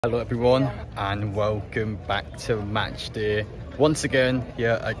Hello everyone and welcome back to match day once again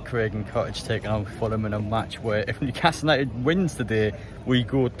here at Craig Cottage, taking on Fulham in a match where if Newcastle United wins today we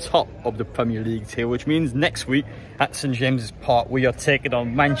go top of the Premier League tier, which means next week at St James's Park we are taking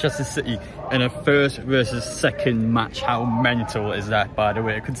on Manchester City in a first versus second match. How mental is that, by the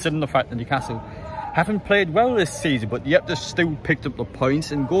way, considering the fact that Newcastle haven't played well this season but yet they've still picked up the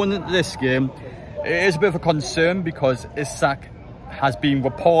points. And going into this game it is a bit of a concern because Isak has been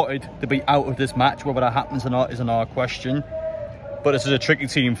reported to be out of this match. Whether that happens or not is another question. But this is a tricky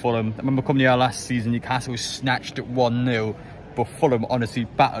team, Fulham. I remember coming here last season, Newcastle was snatched at 1-0, but Fulham honestly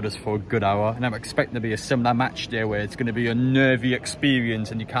battered us for a good hour. And I'm expecting to be a similar match there where it's going to be a nervy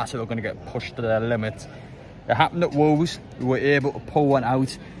experience and Newcastle are going to get pushed to their limit. It happened at Wolves. We were able to pull one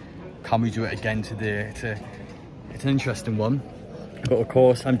out. Can we do it again today? It's an interesting one. But of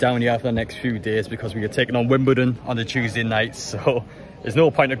course, I'm down here for the next few days because we are taking on Wimbledon on the Tuesday night. So there's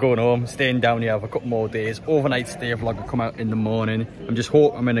no point of going home, staying down here for a couple more days. Overnight stay vlog will come out in the morning. I'm just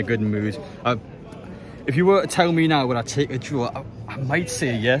hoping I'm in a good mood. If you were to tell me now would I take a draw, I might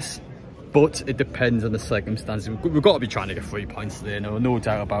say yes. But it depends on the circumstances. We've got to be trying to get 3 points today, no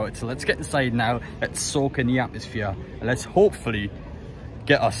doubt about it. So let's get inside now. Let's soak in the atmosphere. And let's hopefully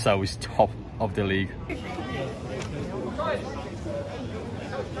get ourselves top of the league.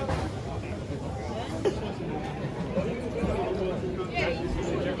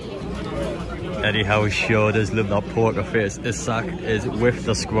 Eddie Howe showed us, love that poker face. Isak is with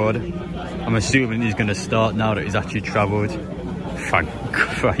the squad. I'm assuming he's going to start now that he's actually travelled. Thank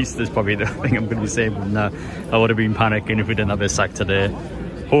Christ, that's probably the thing I'm going to be saying from now. I would have been panicking if we didn't have Isak today.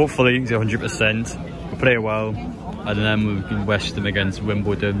 Hopefully he's 100%. We'll play well and then we can rest him against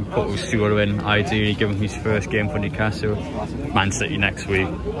Wimbledon, put Usura in, ideally give him his first game for Newcastle. Man City next week.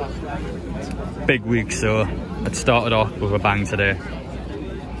 Big week, so it started off with a bang today.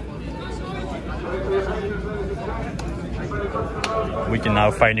 We can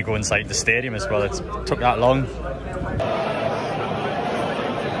now finally go inside the stadium as well. It took that long.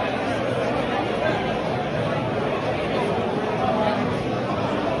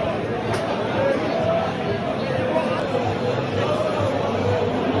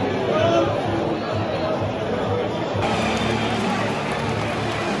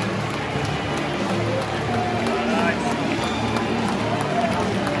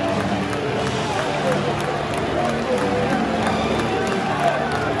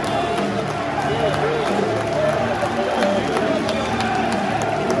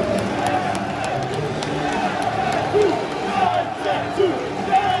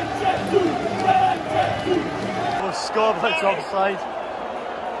 Score, but it's offside.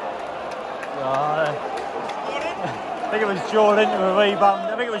 I think it was Joe Linton with a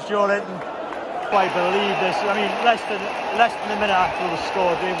rebound. I think it was Joe Linton. I believe this. I mean, less than a minute after it was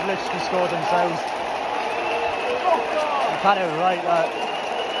scored, they've literally scored themselves. You can't have it right. That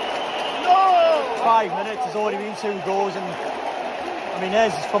 5 minutes has already been 2 goals, and I mean,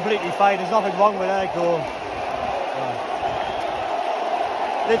 theirs is completely fine. There's nothing wrong with their goal.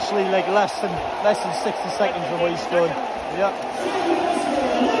 Literally like less than 60 seconds from what he scored. Yep.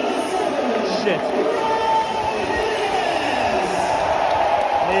 Shit.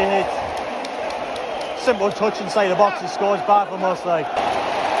 Simple touch inside the box, he scores back almost like.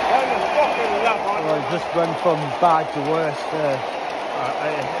 Well, he just went from bad to worse.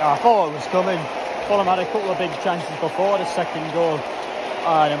 I thought it was coming. Fulham had a couple of big chances before the second goal.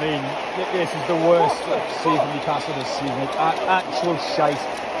 And I mean, this is the worst season Newcastle this season. Actual shite.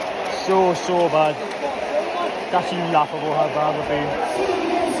 So bad. It's actually laughable how bad we've been.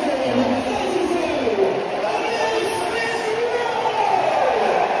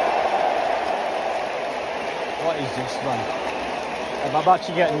 What is this, man? I'm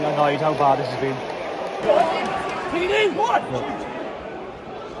actually getting annoyed how bad this has been. What?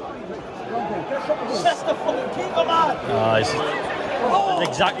 That's the fucking keeper, man! That's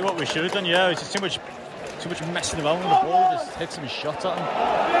exactly what we should have done, yeah. It's just too much messing around with the ball, just hit some shots at him.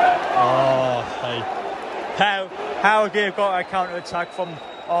 Oh, hey. How they've got a counter attack from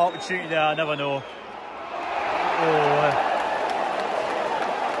opportunity there, I never know. Oh,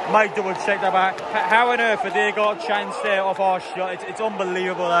 might double check that back. How on earth have they got a chance there off our shot? It's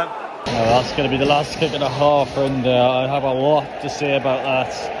unbelievable that. That's going to be the last kick and a half, and I have a lot to say about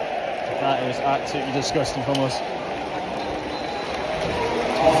that. That is absolutely disgusting from us.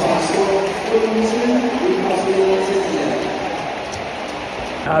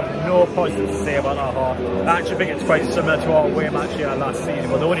 I have no positive to say about that half. I actually think it's quite similar to our away match here last season,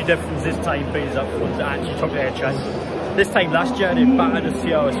 but the only difference this time being is that Fulham actually took their chance. This time last year they battered us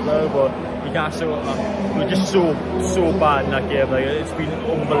here as well, but we Newcastle, we were just so bad in that game. Like, it's been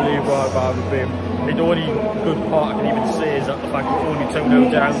unbelievable how bad we've been. The only good part I can even say is that the fact we're only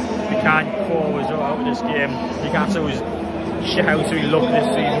 2-0 down, we can't crawl us out of this game. Newcastle was shit how we look this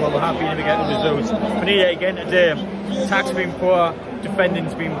season. Well, we're happy to get the results. We need it again today. Attack's been poor,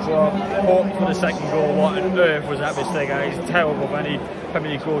 defending's been poor. Hope for the second goal. What on earth was that mistake? It's terrible for any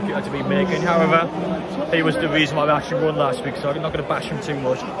Premier League goalkeeper to be making. However, he was the reason why we actually won last week, so I'm not going to bash him too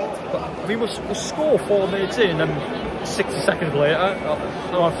much. But we will score 4 minutes in, and then 60 seconds later,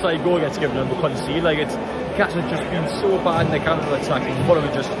 an offside goal gets given and we concede. Like, it's Newcastle have just been so bad in the counter attack, and Fulham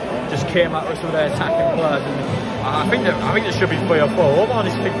just came at us with their attacking players. And I think there should be 3 or 4. I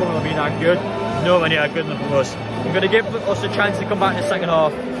honestly think Fulham have been that good. No one here good enough for us. We're going to give us a chance to come back in the second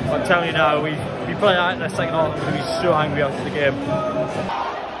half. I'm telling you now, we play out in the second half, we're going to be so angry after the game. 30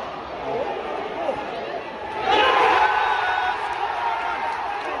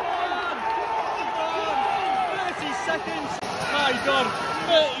 seconds. My God,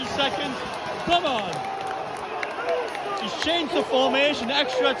 30 seconds. Come on. He's changed the formation.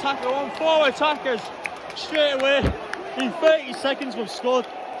 Extra attacker on, 4 attackers straight away. In 30 seconds we've scored.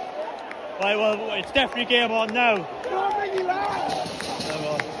 Right, well, it's definitely game on now.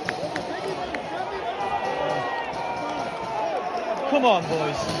 Come on,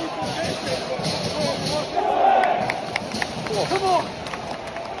 boys. Come on.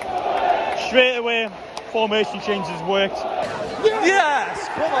 Straight away, formation changes worked. Yes,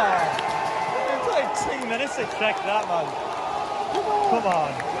 come on. It's like 2 minutes to check that, man. Come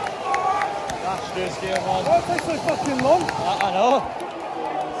on. That's this game on. Why it takes so fucking long? I know.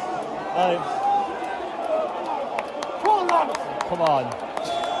 Come on.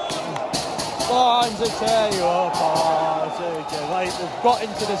 Barnes to tear you up. Right, we've got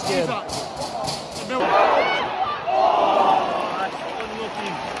into this game. That's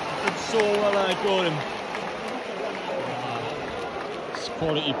unlucky. Did so well there, Gordon. It's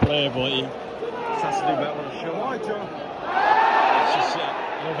quality play, but he has to do better on the show. Why, Joe?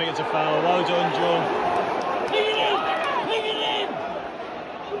 I don't think it's a foul. Well done, Joe. Bring it in! Bring it in!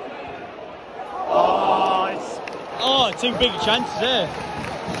 Oh, 2 big chances there.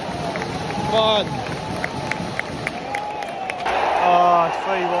 Fun. Oh, it's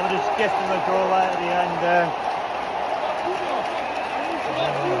 3-1. We're just getting the goal right at the end there.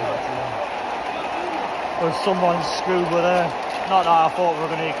 Well, someone screwed with there. Not that I thought we were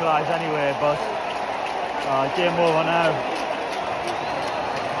going to equalise anyway, but game over now.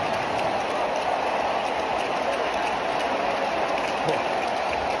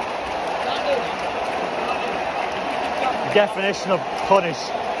 Definition of punish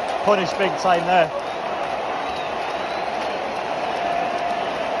big time there.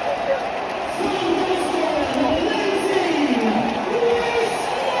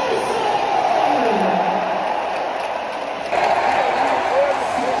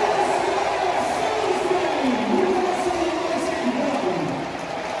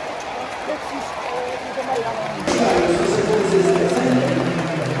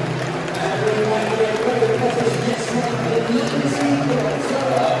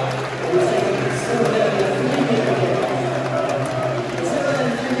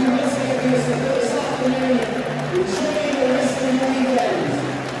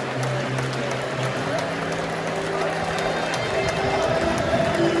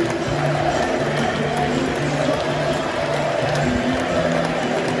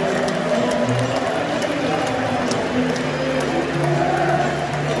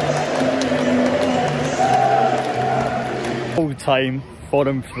 Time,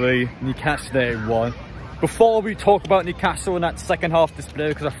 Fulham 3, Newcastle 1. Before we talk about Newcastle in that second half display,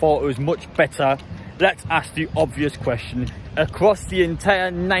 because I thought it was much better, let's ask the obvious question. Across the entire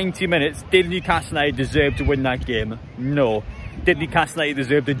 90 minutes, did Newcastle United deserve to win that game? No. Did Newcastle United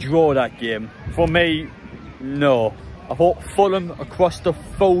deserve to draw that game? For me, no. I thought Fulham across the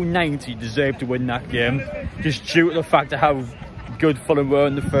full 90 deserved to win that game, just due to the fact of how good Fulham were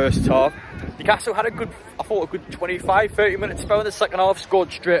in the first half. Newcastle had a good 25-30 minute spell in the second half,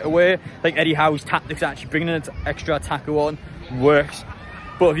 scored straight away. Like Eddie Howe's tactics, actually bringing an extra attacker on, works.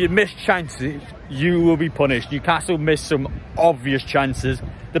 But if you miss chances, you will be punished. Newcastle missed some obvious chances.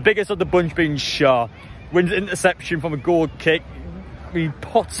 The biggest of the bunch being Shaw. Wins an interception from a goal kick. He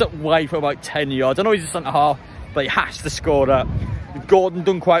pots it wide for about 10 yards. I know he's a centre half, but he has to score that. Gordon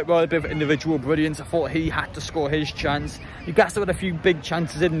done quite well, a bit of individual brilliance. I thought he had to score his chance. Newcastle had a few big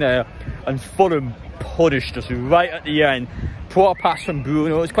chances in there, and Fulham punished us right at the end. Poor pass from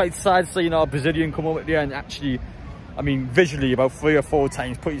Bruno. It's quite sad seeing our Brazilian come up at the end, actually I mean, visually about 3 or 4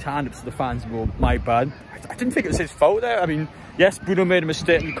 times, put his hand up to the fans and go, my bad. I didn't think it was his fault there. I mean, yes, Bruno made a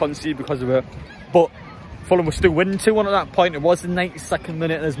mistake and we conceded because of it, but Fulham was still winning 2-1 at that point. It was the 92nd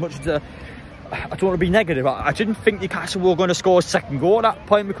minute, and as much as I don't want to be negative, I didn't think Newcastle were going to score a second goal at that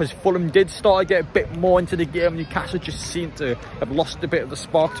point, because Fulham did start to get a bit more into the game. Newcastle just seemed to have lost a bit of the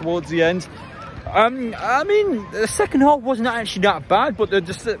spark towards the end. I mean, the second half wasn't actually that bad, but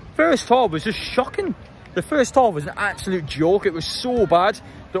the first half was just shocking. The first half was an absolute joke. It was so bad.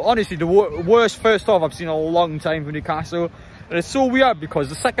 Honestly, the worst first half I've seen in a long time for Newcastle. And it's so weird because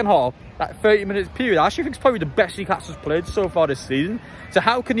the second half, that 30 minutes period, I actually think it's probably the best Newcastle's played so far this season. So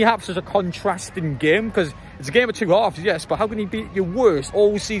how can you have such a contrasting game? Because it's a game of 2 halves, yes, but how can you beat your worst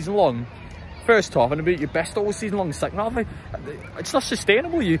all season long first half and beat your best all season long second half? It's not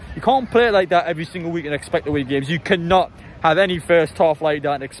sustainable. You can't play like that every single week and expect to win games. You cannot have any first half like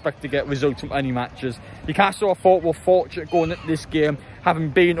that and expect to get results from any matches. Newcastle, I thought, were fortunate going into this game, having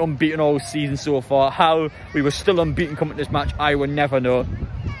been unbeaten all season so far. How we were still unbeaten coming to this match, I will never know.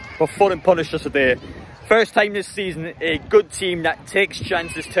 But Fulham punished us today. First time this season, a good team that takes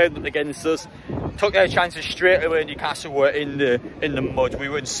chances turned up against us. Took their chances straight away. Newcastle were in the mud. We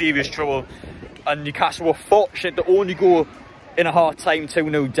were in serious trouble. And Newcastle were fortunate to only go in a hard time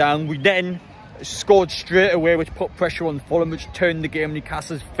 2-0 down. We then scored straight away, which put pressure on Fulham, which turned the game in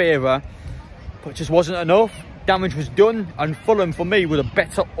Newcastle's favour. But it just wasn't enough. Damage was done, and Fulham, for me, were a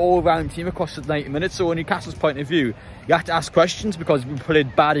better all-round team across the 90 minutes. So in Newcastle's point of view, you have to ask questions, because we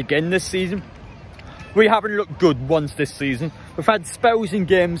played bad again this season. We haven't looked good once this season. We've had spells in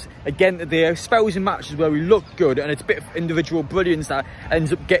games again today, spells in matches where we look good, and it's a bit of individual brilliance that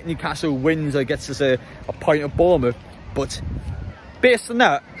ends up getting Newcastle wins or gets us a point of Bournemouth. But based on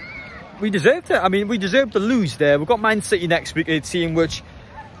that, we deserved it. I mean, we deserved to lose there. We've got Man City next week, a team which,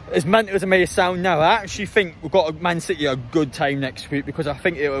 as mental as it may sound now, I actually think we've got Man City a good time next week, because I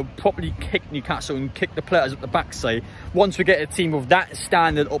think it will probably kick Newcastle and kick the players up the backside. Once we get a team of that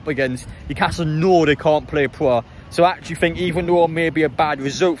standard up against, Newcastle know they can't play poor. So I actually think, even though it may be a bad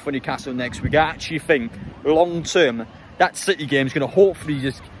result for Newcastle next week, I actually think long term that City game is going to hopefully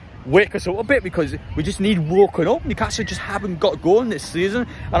just wake us up a bit, because we just need woken up. Newcastle just haven't got going this season.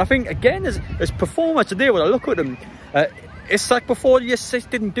 And I think, again, as performance today, when I look at them, it's like before the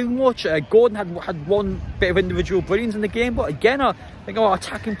assist didn't do much. Gordon had one bit of individual brilliance in the game, but again, I think our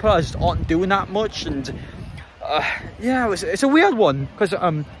attacking players aren't doing that much. And yeah, it's a weird one, because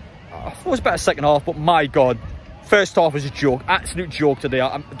I thought it was a better second half, but my God, first half was a joke, absolute joke today.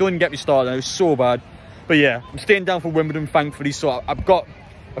 Don't even get me started, it was so bad. But yeah, I'm staying down for Wimbledon, thankfully, so I've got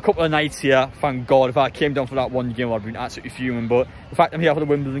a couple of nights here, thank God. If I came down for that one game, I'd been absolutely fuming. But the fact I'm here for the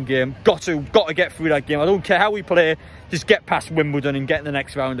Wimbledon game, got to get through that game. I don't care how we play, just get past Wimbledon and get in the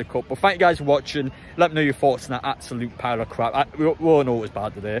next round of the cup. But thank you guys for watching. Let me know your thoughts on that absolute pile of crap. We all know it was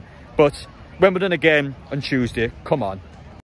bad today. But Wimbledon again on Tuesday, come on.